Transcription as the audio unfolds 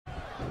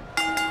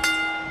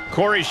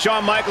Corey,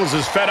 Shawn Michaels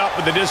is fed up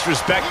with the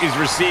disrespect he's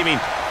receiving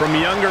from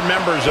younger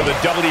members of the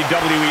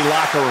WWE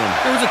locker room.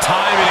 There was a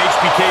time in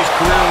HBK's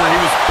career where he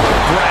was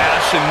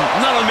brash and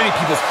not on many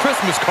people's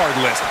Christmas card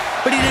list,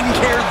 but he didn't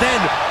care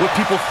then what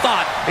people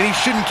thought, and he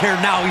shouldn't care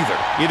now either.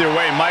 Either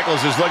way,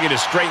 Michaels is looking to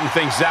straighten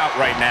things out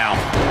right now.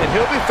 And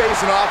he'll be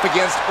facing off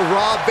against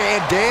Rob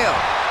Van Dam.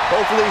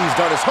 Hopefully he's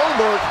done his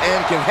homework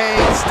and can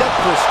hang step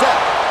for step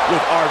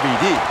with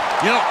RVD.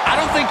 You know, I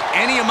don't think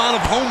any amount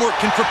of homework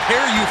can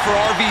prepare you for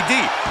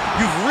RVD.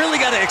 You've really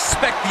got to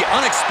expect the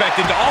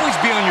unexpected, to always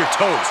be on your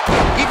toes.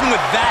 Even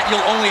with that,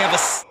 you'll only have a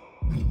slim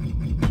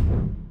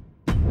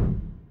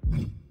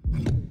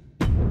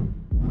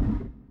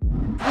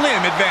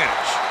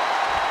advantage.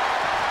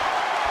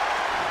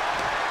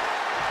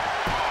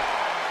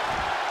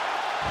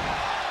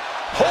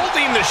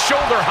 Holding the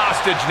shoulder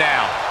hostage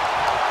now.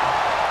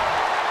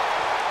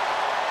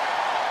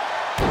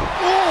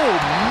 Oh,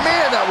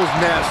 man, that was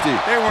nasty.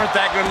 They weren't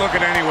that good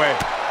looking anyway.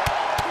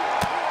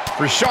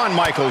 For Shawn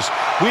Michaels,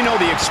 we know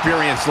the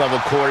experience level,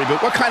 Corey,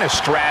 but what kind of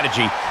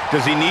strategy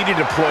does he need to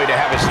deploy to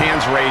have his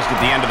hands raised at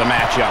the end of the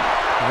matchup?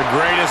 The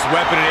greatest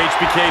weapon in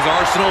HBK's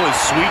arsenal is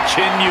sweet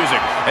chin music.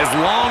 As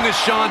long as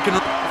Shawn can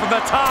from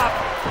the top.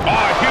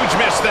 Oh, huge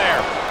miss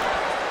there.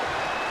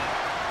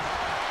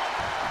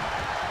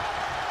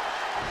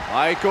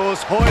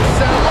 Michaels hoists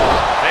him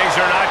up. Things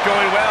are not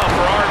going well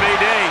for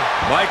RVD.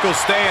 Michaels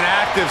staying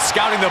active,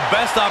 scouting the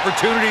best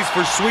opportunities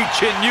for sweet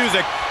chin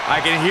music. I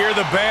can hear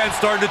the band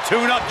starting to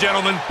tune up,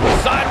 gentlemen.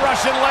 Side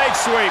Russian leg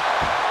sweep.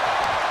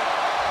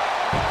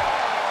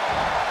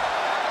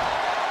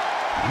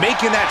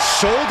 Making that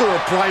shoulder a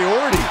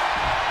priority.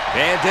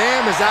 Van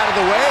Dam is out of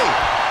the way.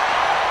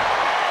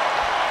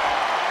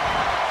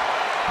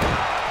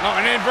 Oh,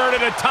 an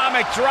inverted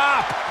atomic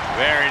drop.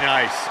 Very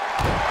nice.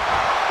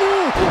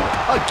 Ooh,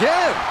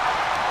 again.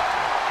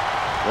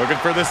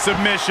 Looking for the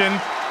submission.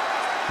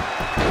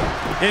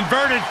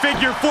 Inverted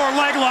figure four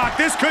leg lock.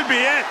 This could be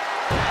it.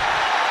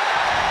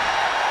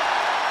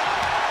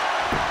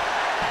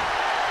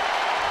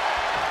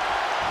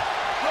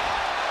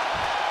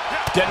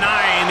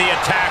 Denying the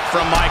attack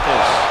from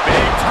Michaels.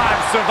 Big time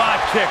savant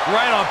kick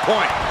right on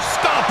point.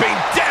 Stomping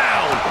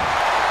down.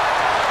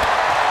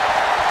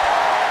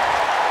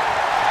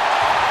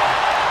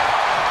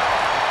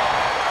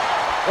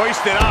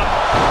 Hoisted up.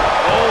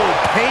 Oh,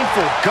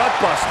 painful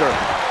gutbuster.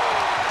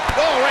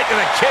 Oh, right to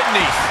the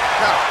kidneys.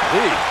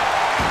 Golly.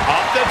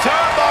 Up the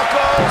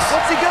turnbuckles.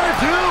 What's he gonna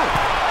do?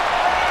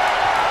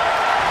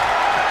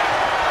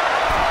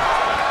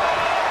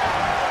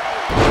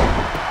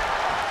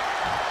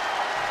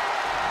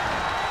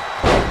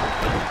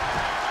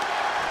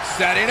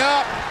 Setting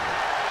up.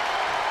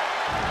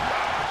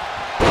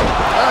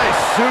 Nice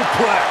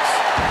suplex.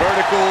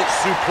 Vertical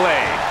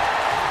suplex.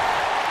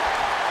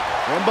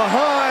 From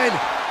behind.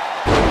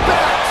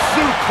 Back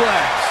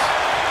suplex.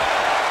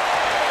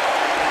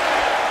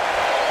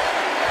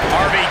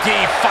 RVD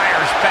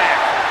fires back.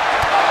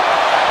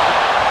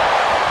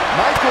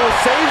 Michaels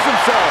saves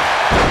himself.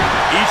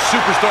 Each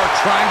superstar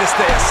trying to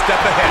stay a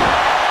step ahead.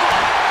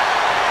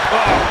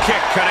 Oh,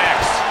 kick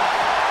connects.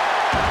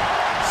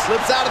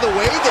 Slips out of the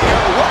way there.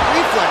 What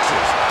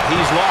reflexes?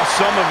 He's lost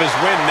some of his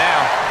wind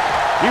now.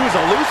 He was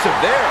elusive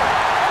there.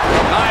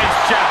 Nice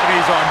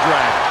Japanese arm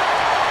drag.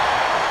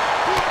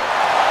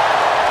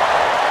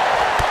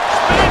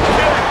 Spin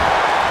kick.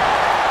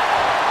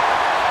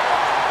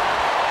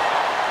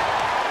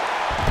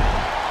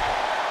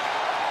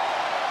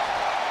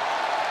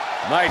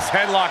 Nice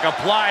headlock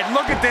applied.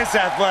 Look at this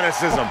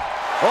athleticism.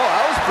 Oh,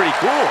 that was pretty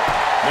cool.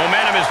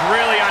 Momentum is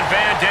really on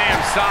Van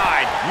Dam's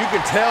side. You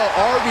can tell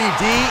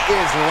RVD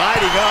is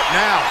lighting up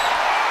now.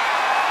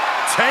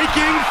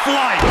 Taking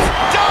flight.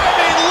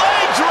 Diving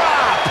leg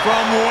drop.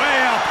 From way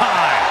up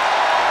high.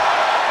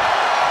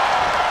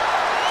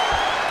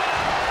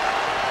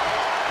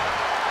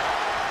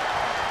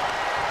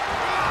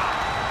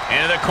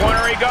 Into the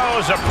corner he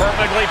goes. A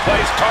perfectly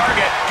placed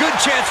target. Good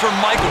chance for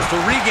Michaels to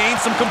regain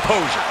some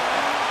composure.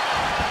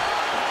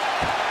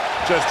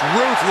 Just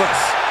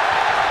ruthless.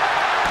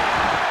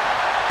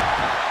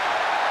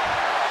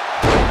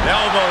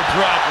 Elbow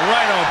drop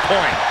right on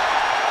point.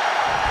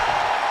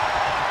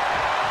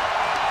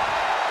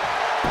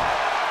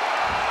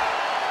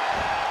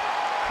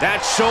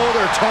 That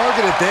shoulder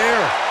targeted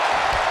there.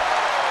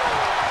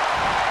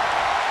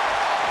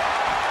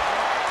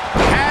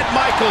 Had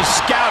Michaels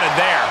scouted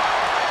there.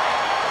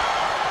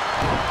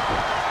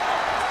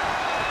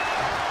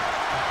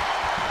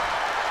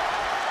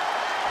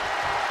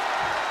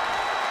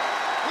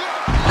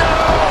 No!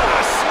 What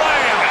a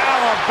slam!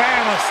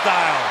 Alabama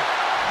style.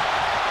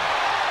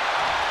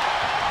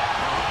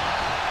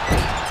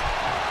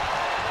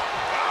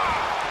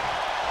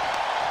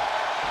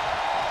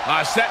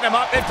 Setting him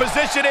up in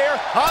position here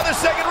on the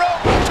second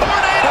rope.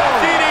 Tornado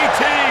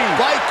DDT.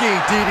 Viking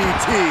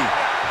DDT.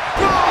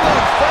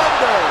 Rolling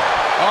Thunder.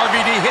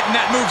 RVD hitting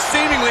that move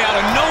seemingly out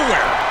of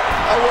nowhere.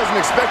 I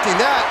wasn't expecting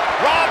that.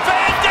 Rob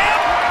Van Dam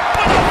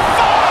with a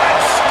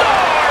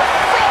 5-star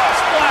frog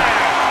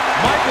splash.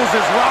 Michaels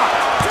is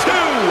rocked. 2.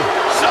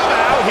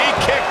 Somehow he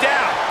kicked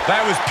out.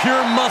 That was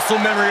pure muscle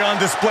memory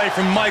on display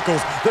from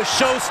Michaels. The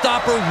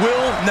showstopper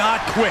will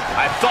not quit.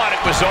 I thought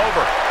it was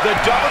over. The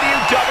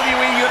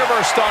WWE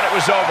Universe thought it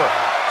was over.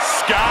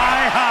 Sky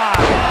high.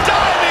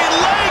 Diving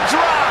leg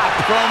drop.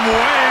 From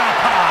way up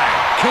high.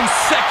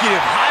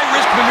 Consecutive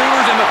high-risk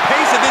maneuvers, and the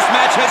pace of this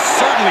match has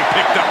certainly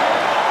picked up.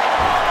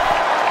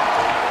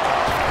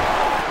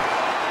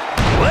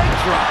 Leg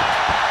drop.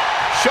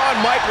 Shawn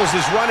Michaels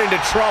is running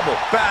into trouble.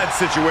 Bad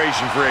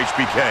situation for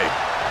HBK.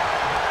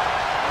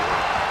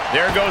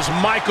 There goes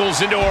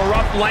Michaels into a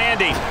rough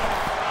landing.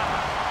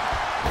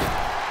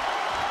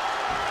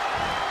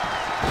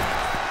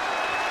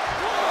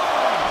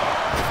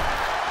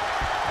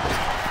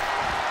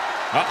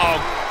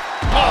 Uh-oh.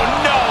 Oh,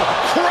 no!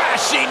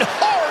 Crashing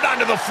hard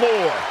onto the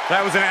floor.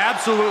 That was an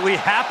absolutely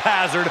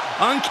haphazard,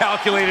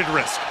 uncalculated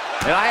risk.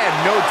 And I have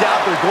no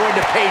doubt they're going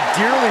to pay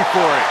dearly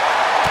for it.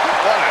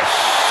 What a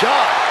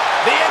shot.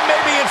 The end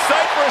may be in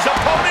sight for his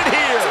opponent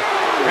here.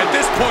 At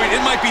this point,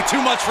 it might be too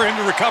much for him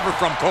to recover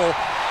from, Cole.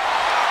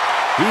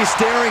 He's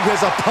staring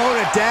his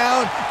opponent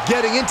down,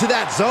 getting into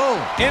that zone.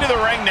 Into the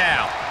ring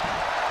now.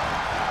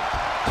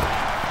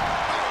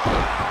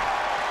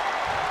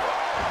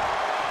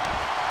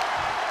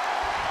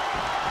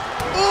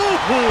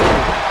 Ooh.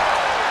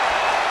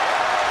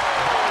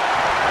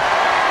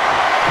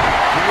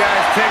 You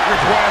guys take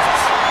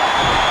requests.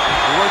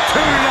 We're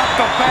tuning up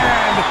the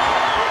band.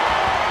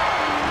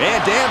 Van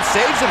Dam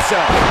saves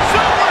himself.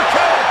 Super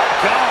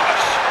kick!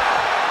 Gosh.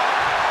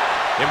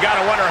 You've got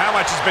to wonder how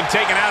much has been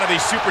taken out of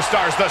these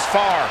superstars thus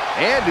far.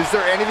 And is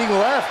there anything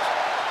left?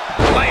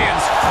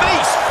 Lands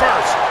face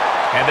first.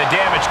 And the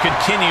damage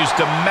continues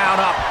to mount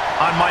up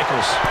on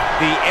Michaels.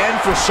 The end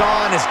for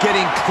Shawn is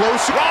getting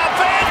closer. Rob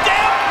Van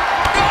Dam!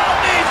 Oh,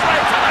 knees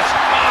right to the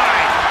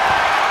spine.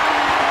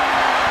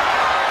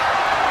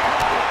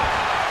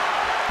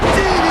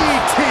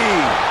 DDT!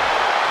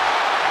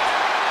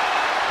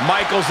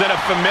 Michaels in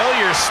a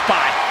familiar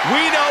spot.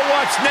 We know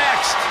what's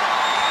next.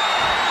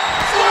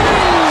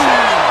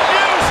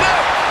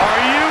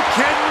 Are you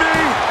kidding me?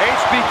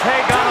 HBK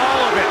got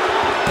all of it.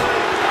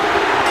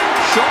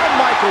 Shawn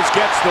Michaels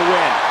gets the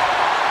win.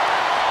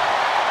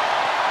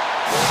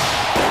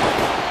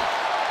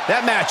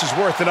 That match is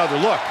worth another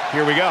look.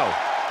 Here we go.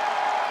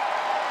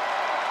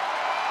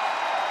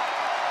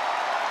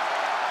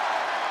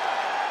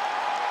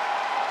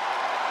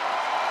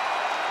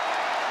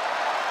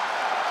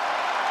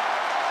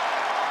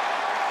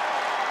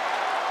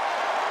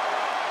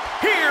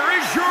 Here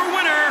is your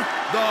winner,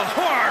 the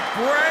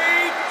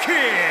Heartbreak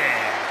Kid,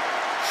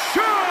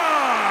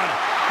 Shawn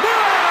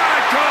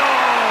Michaels!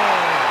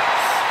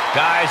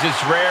 Guys,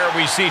 it's rare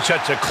we see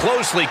such a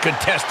closely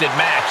contested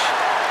match.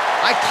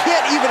 I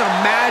can't even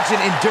imagine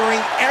enduring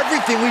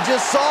everything we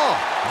just saw.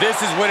 This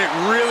is what it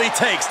really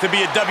takes to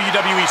be a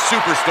WWE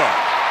superstar.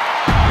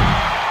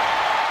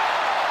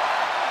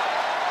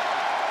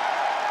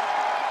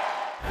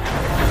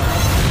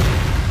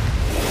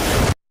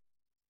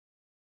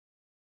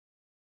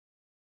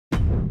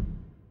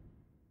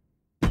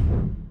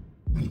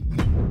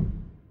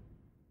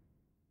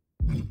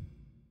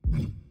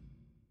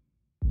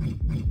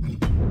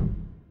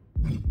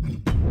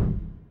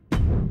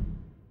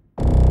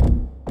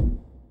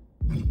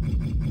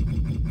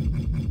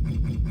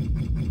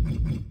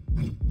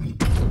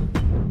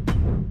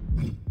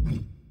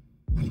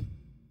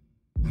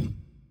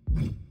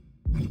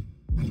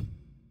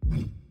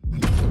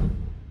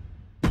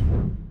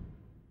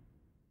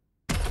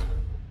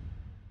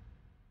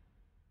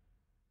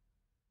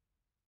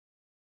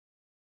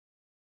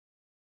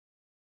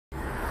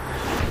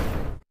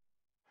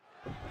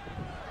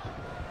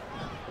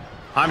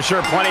 I'm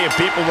sure plenty of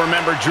people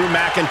remember Drew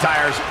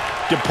McIntyre's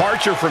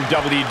departure from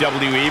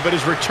WWE, but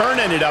his return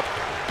ended up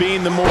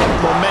being the more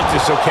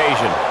momentous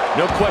occasion.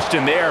 No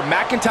question there.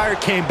 McIntyre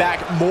came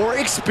back more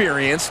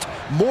experienced,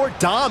 more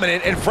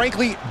dominant, and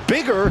frankly,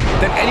 bigger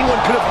than anyone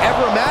could have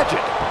ever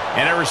imagined.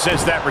 And ever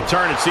since that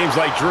return, it seems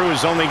like Drew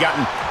has only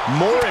gotten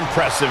more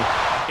impressive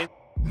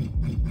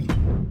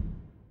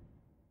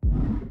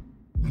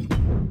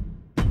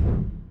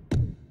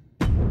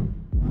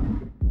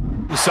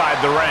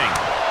inside the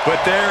ring. But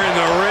there in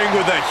the ring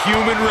with a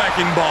human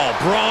wrecking ball,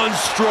 Braun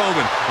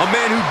Strowman, a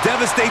man who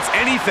devastates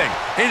anything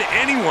and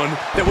anyone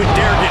that would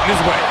dare get in his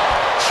way.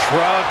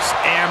 Trucks,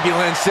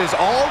 ambulances,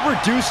 all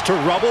reduced to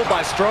rubble by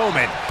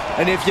Strowman.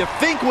 And if you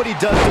think what he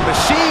does to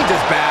machines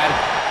is bad,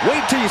 wait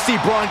till you see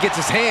Braun gets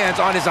his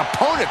hands on his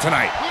opponent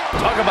tonight.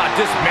 Talk about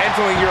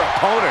dismantling your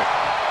opponent.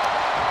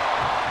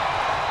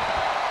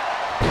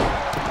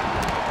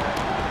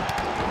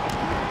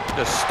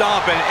 Just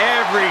stomping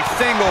every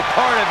single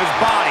part of his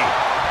body.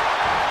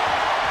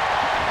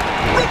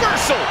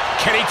 Reversal!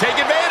 Can he take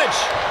advantage?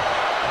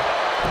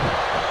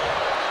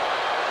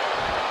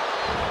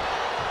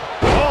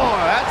 Oh,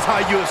 that's how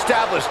you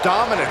establish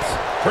dominance.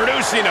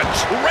 Producing a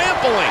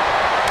trampling.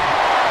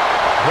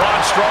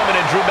 Braun Strowman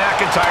and Drew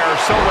McIntyre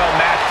are so well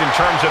matched in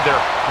terms of their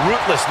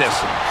ruthlessness.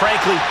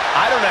 Frankly,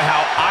 I don't know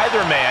how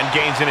either man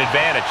gains an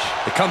advantage.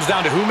 It comes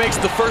down to who makes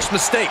the first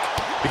mistake.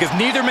 because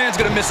neither man's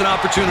going to miss an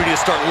opportunity to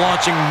start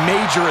launching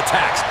major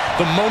attacks.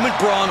 The moment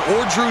Braun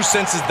or Drew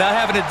senses they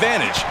have an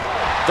advantage,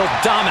 they'll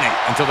dominate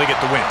until they get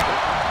the win.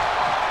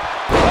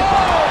 Oh,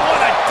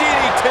 what a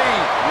DDT!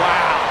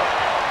 Wow.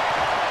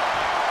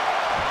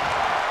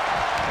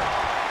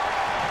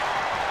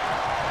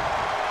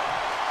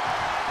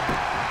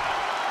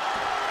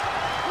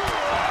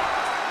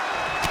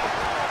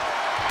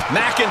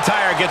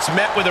 McIntyre gets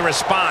met with a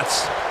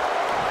response.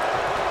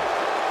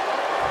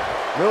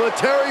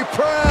 Military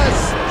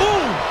press.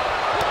 Ooh.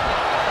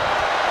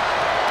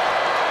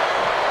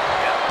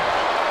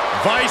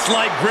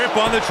 Vice-like grip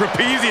on the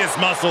trapezius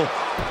muscle.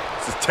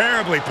 This is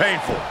terribly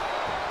painful.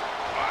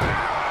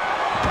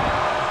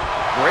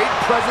 Great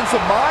presence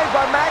of mind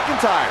by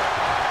McIntyre.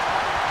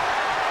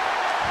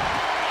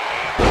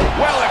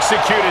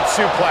 Well-executed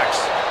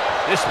suplex.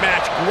 This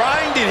match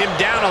grinded him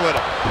down a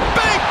little.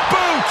 Big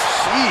boots!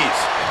 Jeez.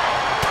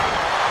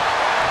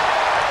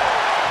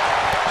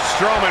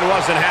 Strowman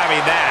wasn't having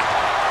that.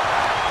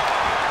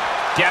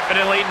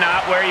 Definitely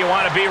not where you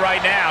want to be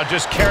right now.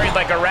 Just carried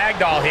like a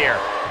ragdoll here.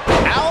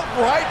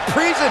 Outright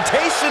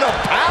presentation of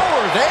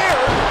power there.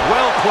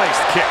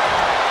 Well-placed kick.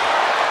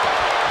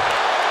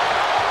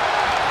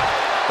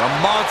 The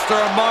monster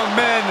among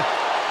men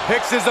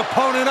picks his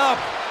opponent up.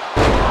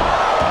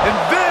 And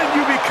then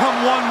you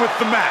become one with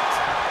the mat.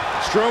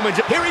 Strowman,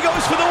 here he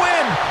goes for the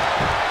win.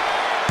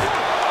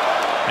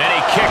 And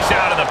he kicks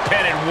out of the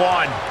pin and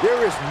won.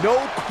 There is no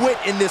quit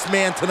in this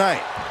man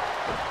tonight.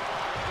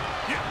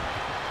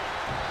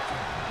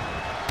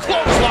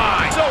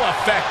 Clothesline! So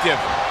effective.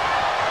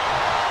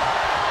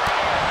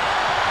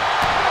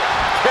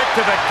 Kick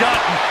to the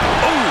gut.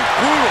 Ooh,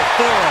 brutal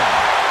forearm.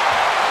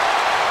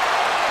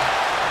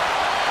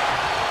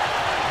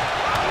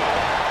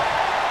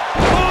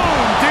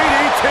 Boom!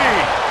 DDT!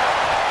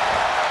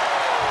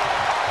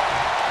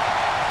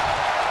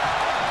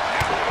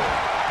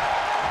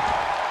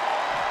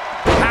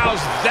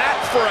 How's that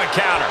for a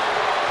counter?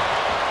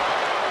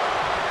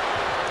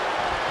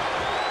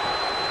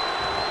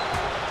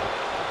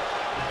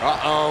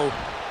 Uh-oh.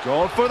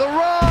 Going for the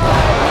run.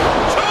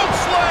 Choke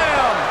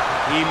slam!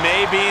 He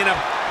may be in a...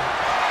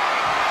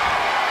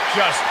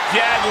 Just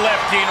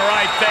deadlifting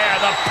right there.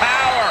 The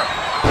power.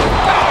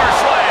 Power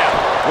slam.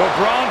 Will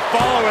Braun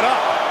follow it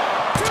up?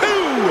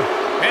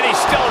 And he's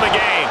still in the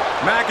game.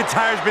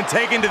 McIntyre's been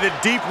taken to the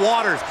deep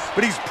waters,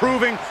 but he's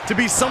proving to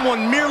be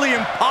someone merely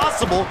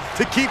impossible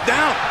to keep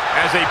down.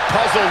 As a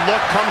puzzled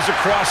look comes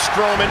across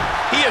Strowman,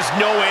 he has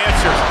no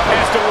answers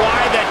as to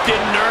why that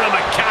didn't earn him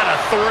a count of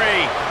 3.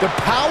 The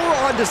power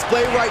on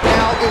display right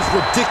now is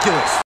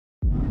ridiculous.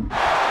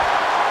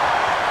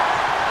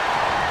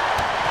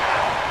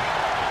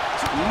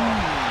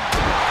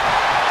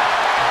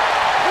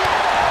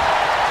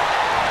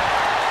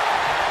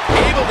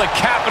 Able to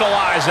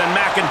capitalize on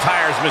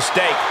McIntyre's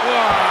mistake.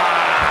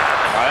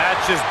 Oh,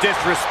 that's just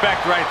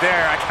disrespect right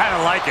there. I kind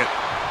of like it.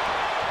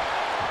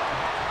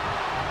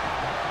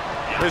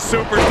 The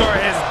superstar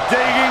is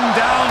digging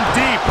down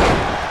deep.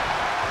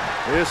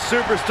 This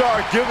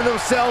superstar giving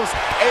themselves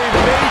a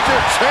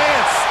major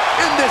chance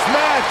in this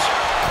match.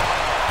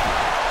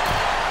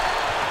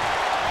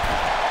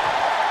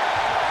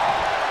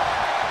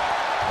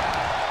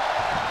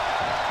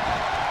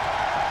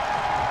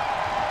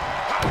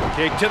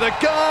 Kick to the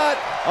gut.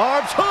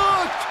 Arms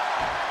hooked.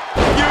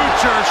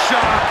 Future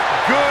shock.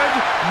 Good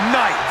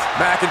night.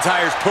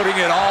 McIntyre's putting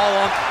it all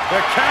on.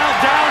 The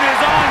countdown is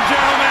on,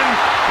 gentlemen.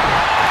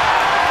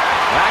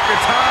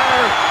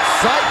 McIntyre,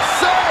 sight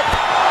set.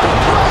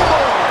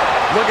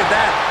 Look at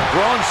that.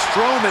 Braun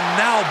Strowman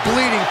now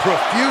bleeding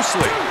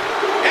profusely.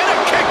 And a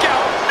kick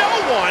out.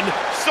 No one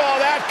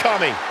saw that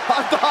coming.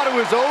 I thought it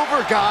was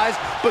over, guys,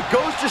 but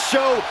goes to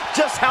show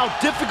just how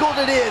difficult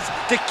it is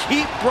to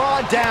keep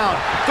Braun down.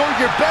 Throw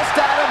your best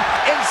at him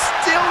and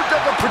still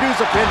doesn't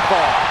produce a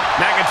pinfall.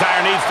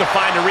 McIntyre needs to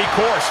find a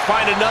recourse,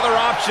 find another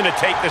option to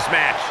take this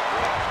match.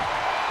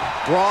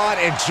 Braun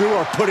and Drew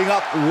are putting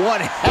up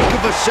one heck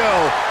of a show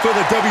for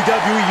the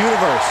WWE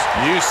Universe.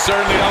 You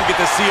certainly don't get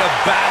to see a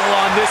battle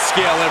on this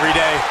scale every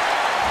day.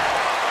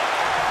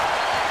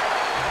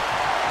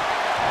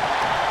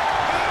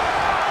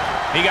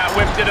 He got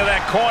whipped into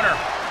that corner.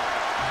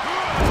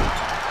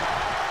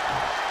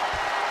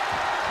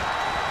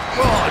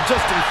 Oh,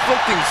 just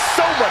inflicting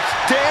so much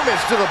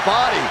damage to the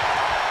body.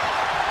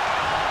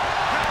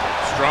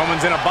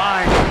 Strowman's in a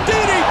bind.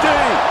 DDT!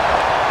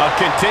 A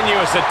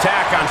continuous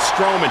attack on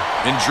Strowman.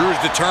 And Drew's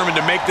determined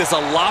to make this a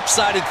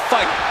lopsided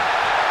fight.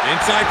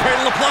 Inside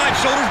cradle applied,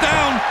 shoulders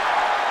down.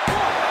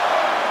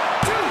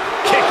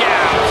 Kick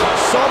out.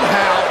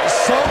 Somehow,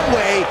 some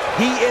way,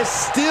 he is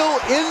still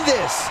in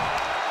this.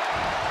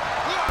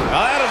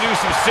 Now that'll do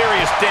some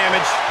serious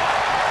damage.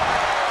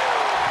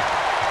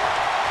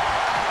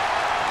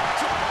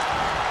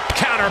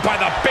 Counter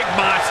by the big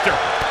monster.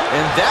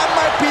 And that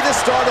might be the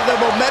start of the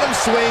momentum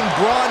swing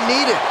Braun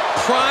needed.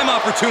 Prime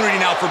opportunity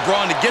now for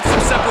Braun to get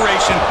some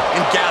separation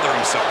and gather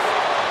himself.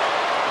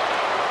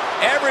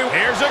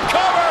 Here's a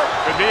cover.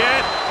 Could be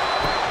it.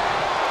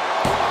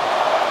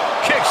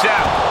 Kicks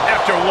out.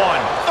 after one.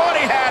 Thought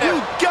he had it.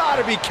 You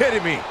gotta be kidding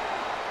me.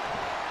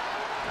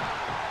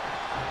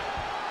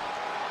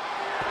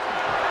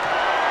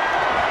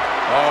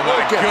 Oh,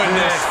 my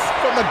goodness.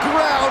 From the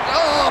ground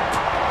up.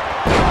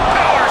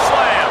 Power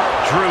slam.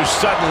 Drew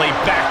suddenly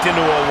backed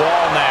into a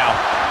wall now.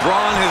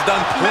 Braun has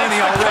done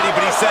plenty already,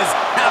 but he says,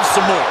 have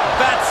some more.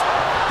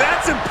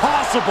 That's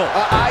impossible.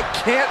 I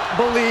can't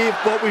believe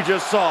what we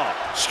just saw.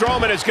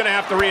 Strowman is going to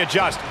have to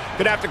readjust.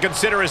 Going to have to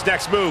consider his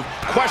next move.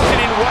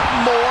 Questioning what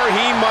more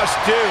he must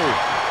do.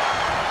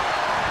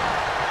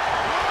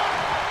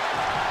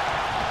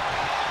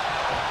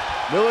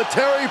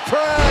 Military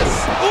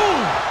press.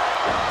 Ooh.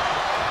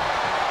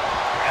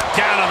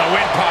 Down on the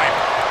windpipe.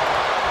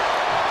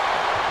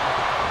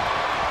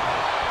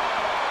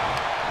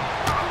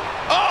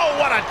 Oh,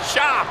 what a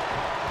chop.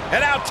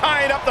 And now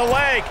tying up the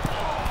leg.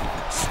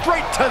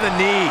 Straight to the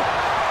knee.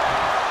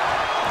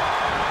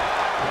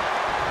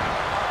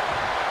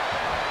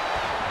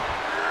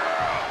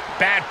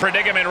 Bad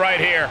predicament right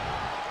here.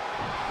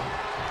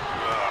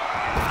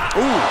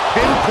 Ooh,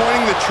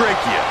 pinpointing the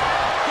trachea.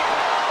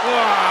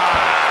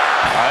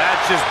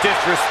 That's just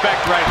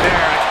disrespect right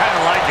there. I kind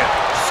of like it.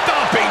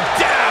 Stomping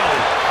down.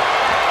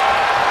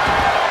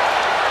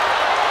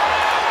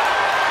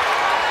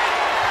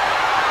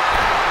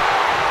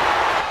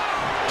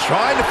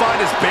 Trying to find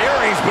his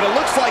bearings, but it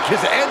looks like his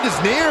end is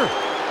near.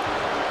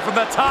 From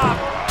the top.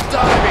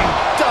 Diving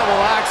double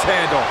axe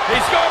handle.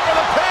 He's going for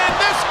the pin.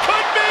 This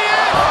could be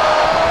it.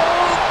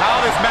 How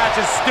this match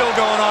is still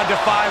going on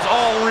defies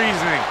all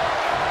reasoning.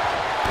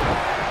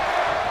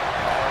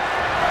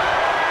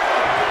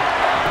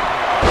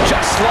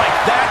 Just like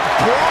that,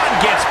 Braun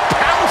gets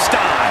pounced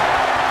on.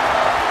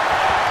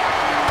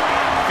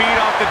 Feed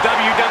off the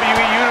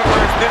WWE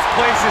Universe. This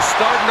place is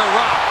starting to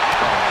rock.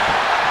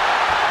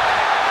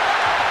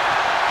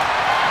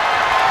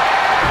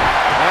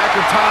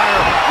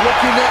 McIntyre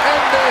looking to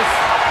end this.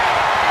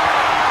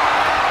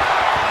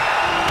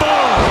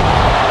 Boom!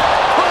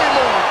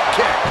 Claymore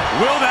kick.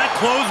 Will that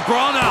close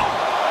Braun out?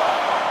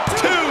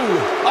 2.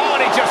 Oh,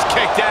 and he just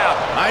kicked out.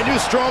 I knew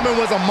Strowman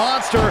was a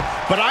monster,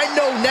 but I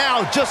know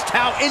now just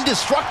how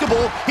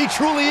indestructible he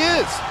truly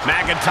is.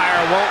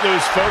 McIntyre won't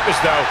lose focus,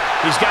 though.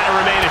 He's got to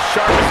remain as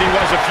sharp as he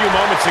was a few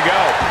moments ago.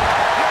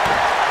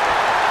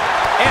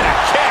 And a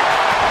kick.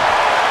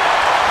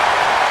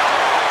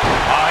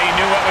 Oh, he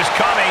knew what was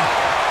coming.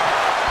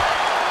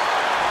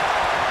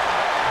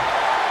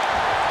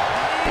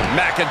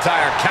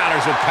 McIntyre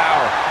counters with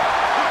power.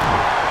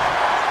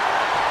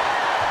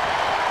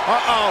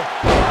 Uh-oh.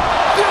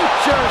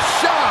 Future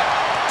shot.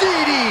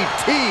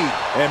 DDT.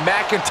 And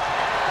McIntyre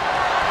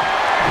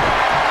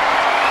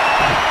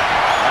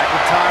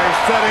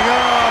setting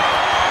up.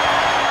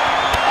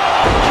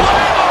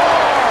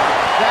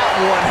 That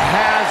one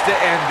has to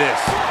end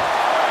this.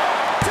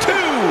 2.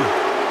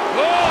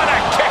 Oh, and a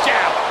kick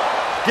out.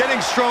 Getting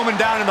Strowman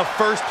down in the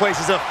first place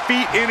is a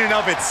feat in and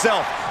of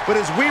itself. But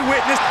as we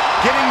witnessed,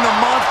 getting the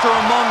monster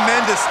among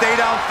men to stay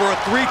down for a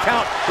 3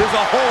 count is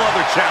a whole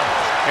other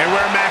challenge. And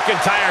where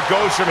McIntyre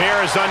goes from here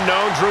is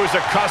unknown. Drew is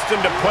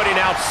accustomed to putting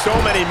out so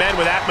many men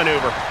with that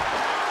maneuver.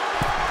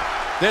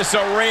 This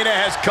arena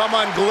has come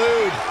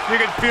unglued.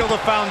 You can feel the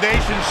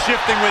foundation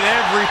shifting with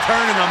every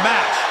turn in the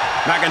match.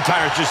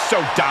 McIntyre is just so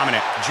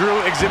dominant. Drew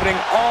exhibiting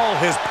all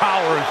his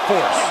power and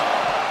force.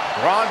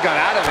 Braun got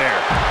out of there.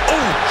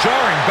 Oh,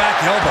 jarring back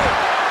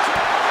elbow.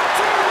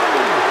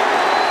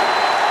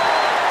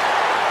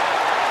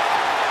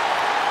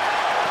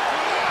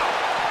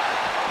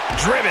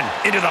 Driven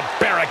into the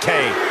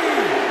barricade.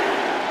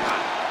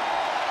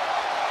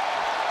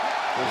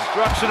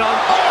 Destruction on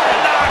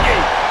Uranagi.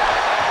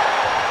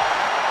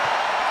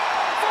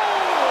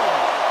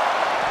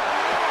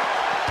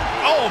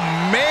 Oh,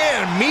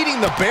 man,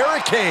 meeting the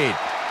barricade.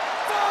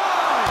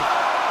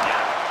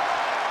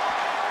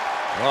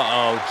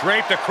 Uh-oh,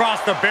 draped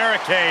across the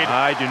barricade.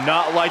 I do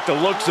not like the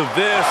looks of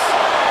this.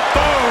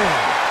 Boom!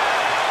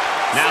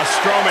 Now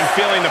Strowman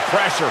feeling the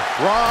pressure.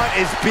 Braun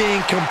is being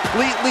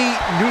completely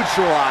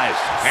neutralized.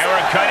 And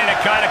we're cutting it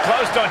kind of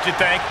close, don't you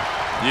think?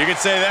 You could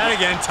say that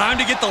again. Time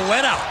to get the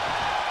lead out.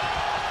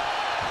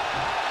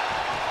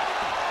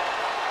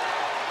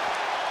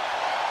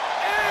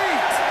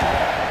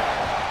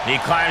 He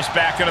climbs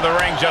back into the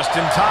ring just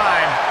in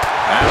time.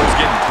 That was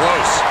getting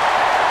close.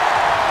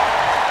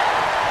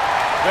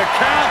 The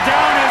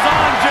countdown is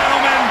on,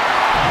 gentlemen.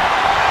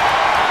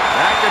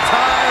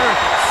 McIntyre,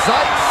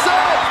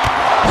 sunset.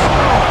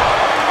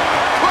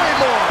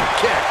 Claymore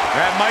kick.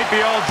 That might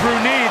be all Drew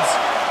needs.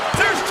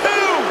 There's 2.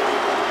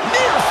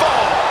 Near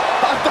fall.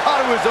 I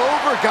thought it was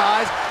over,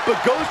 guys, but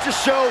goes to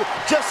show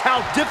just how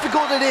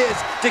difficult it is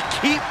to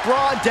keep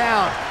Braun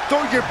down.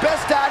 Throw your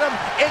best at him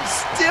and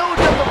still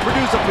doesn't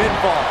produce a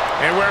pinfall.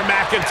 And where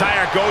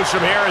McIntyre goes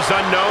from here is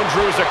unknown.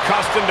 Drew is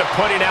accustomed to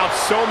putting out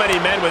so many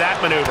men with that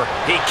maneuver.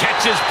 He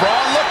catches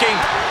Braun looking.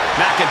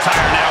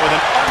 McIntyre now with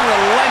an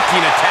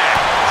unrelenting attack.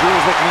 Drew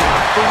is looking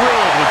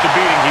thrilled with the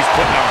beating he's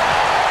putting on.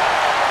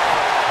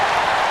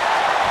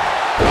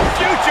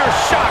 Future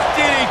shock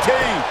DDT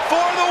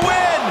for the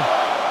win.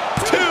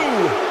 2.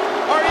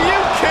 Are you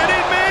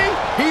kidding me?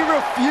 He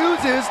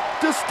chooses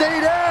to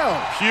stay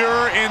down.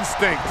 Pure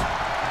instinct.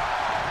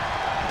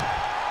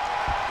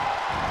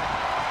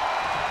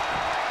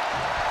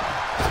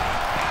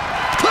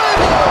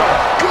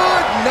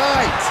 Good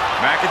night.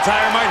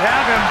 McIntyre might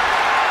have him.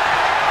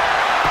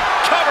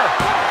 Cover.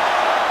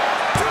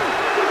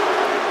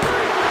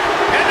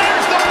 And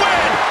there's the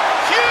win.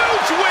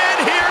 Huge win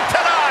here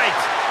tonight.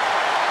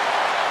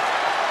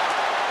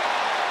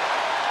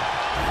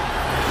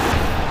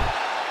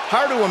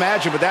 Hard to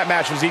imagine, but that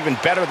match was even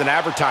better than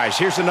advertised.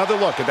 Here's another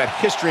look at that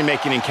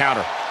history-making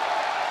encounter.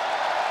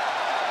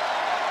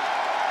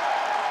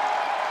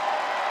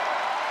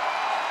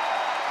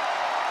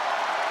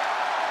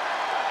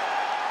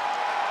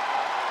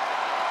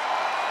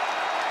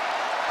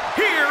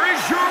 Here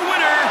is your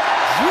winner,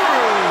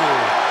 Drew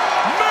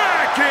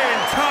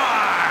McIntyre.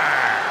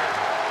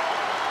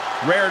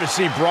 Rare to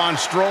see Braun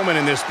Strowman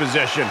in this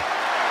position.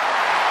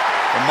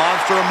 The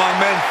monster among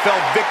men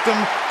fell victim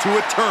to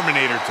a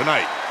Terminator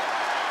tonight.